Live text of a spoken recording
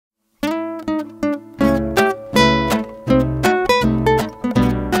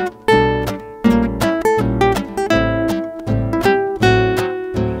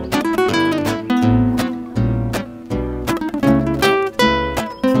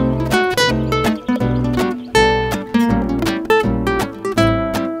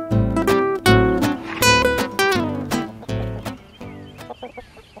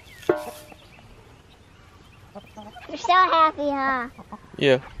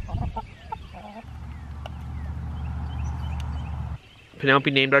Yeah.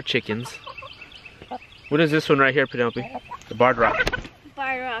 Penelope named our chickens. What is this one right here, Penelope? The Barred Rock.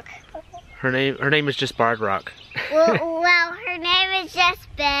 Barred Rock. Her name is just Barred Rock. well, her name is just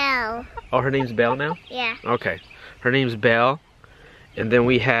Belle. Oh, her name's Belle now? Yeah. Okay. Her name's Belle. And then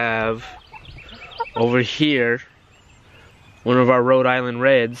we have over here one of our Rhode Island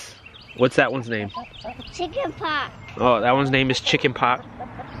Reds. What's that one's name? Chicken Pox. Oh, that one's name is Chicken Pox.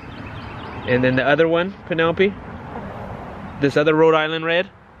 And then the other one, Penelope? This other Rhode Island Red?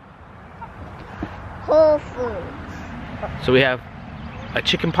 Whole Foods. So we have a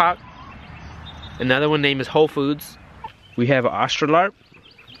Chicken Pox. Another one named is Whole Foods. We have an Australarp.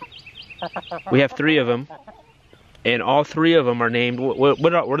 We have 3 of them. And all 3 of them are named,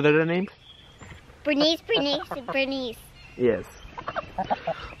 what are they named? Bernice, Bernice, and Bernice. Yes.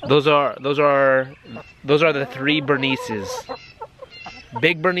 Those are the 3 Bernices.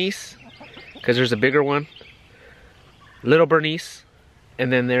 Big Bernice, because there's a bigger one. Little Bernice,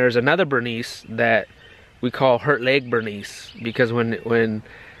 and then there's another Bernice that we call Hurt Leg Bernice, because when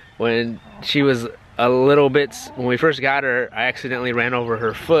she was a little bit, when we first got her, I accidentally ran over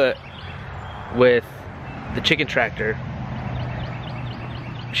her foot with the chicken tractor.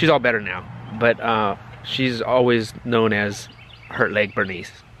 She's all better now, but she's always known as Hurt Leg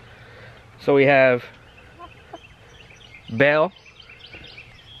Bernice. So we have Belle,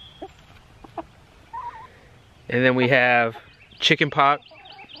 and then we have Chicken Pox,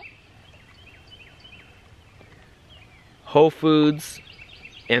 Whole Foods,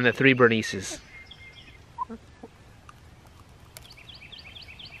 and the 3 Bernices.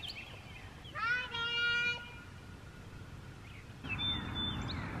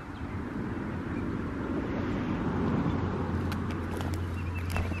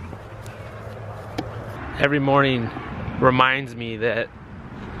 Every morning reminds me that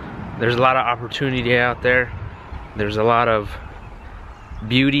there's a lot of opportunity out there. There's a lot of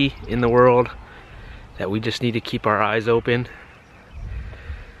beauty in the world that we just need to keep our eyes open.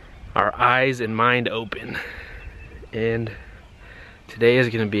 Our eyes and mind open. And today is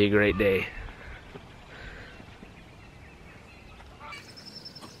going to be a great day.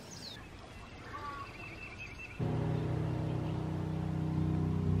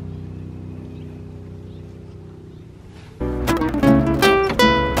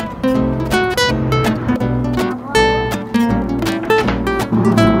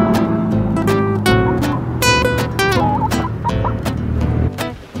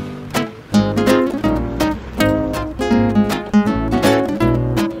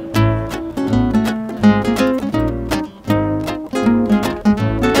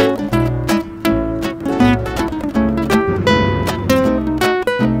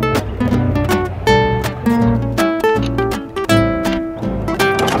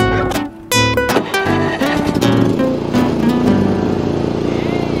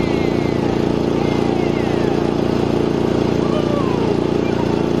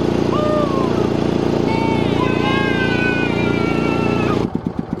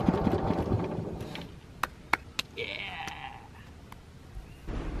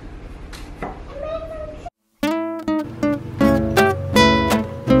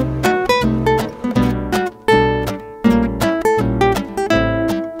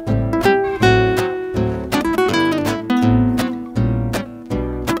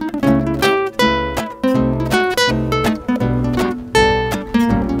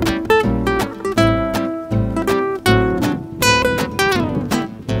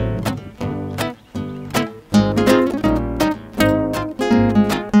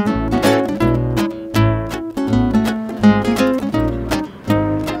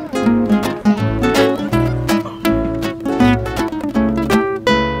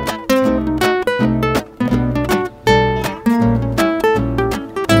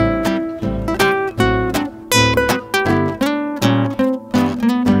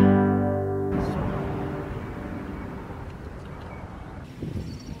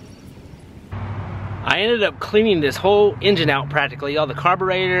 I ended up cleaning this whole engine out practically, all the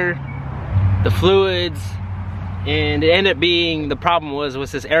carburetor, the fluids, and it ended up being, the problem was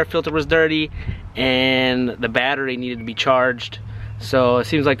this air filter was dirty and the battery needed to be charged. So it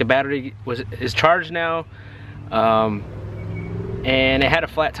seems like the battery is charged now, and it had a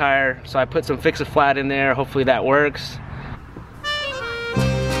flat tire, so I put some Fix-A-Flat in there. Hopefully that works.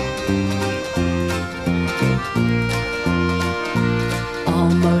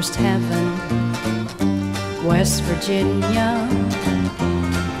 Almost heaven, West Virginia,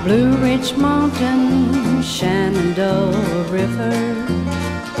 Blue Ridge Mountain, Shenandoah River.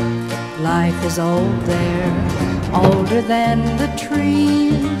 Life is old there, older than the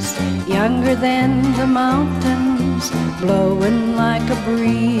trees, younger than the mountains, blowing like a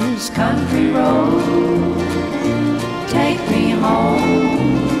breeze. Country road, take me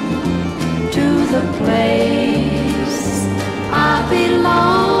home to the place I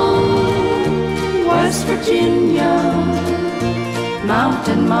belong. West Virginia,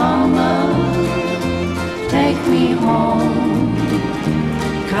 mountain mama, take me home.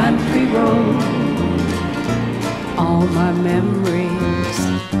 Country road, all my memories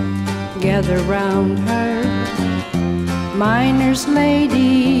gather round her. Miner's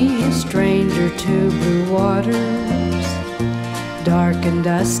lady, stranger to blue waters, dark and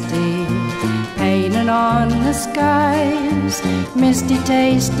dusty, painted on the skies. Misty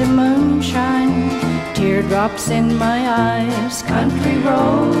taste of moonshine, teardrops in my eyes. Country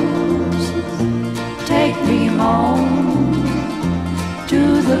roads, take me home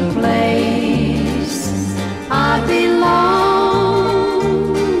to the place I belong.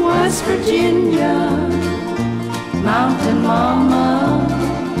 West Virginia, mountain mama,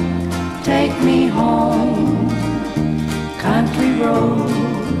 take me home. Country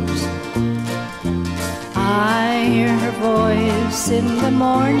roads, I hear her voice in the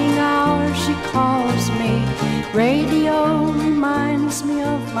morning hour. She calls me. Radio reminds me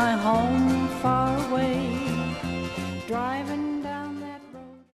of my home far away.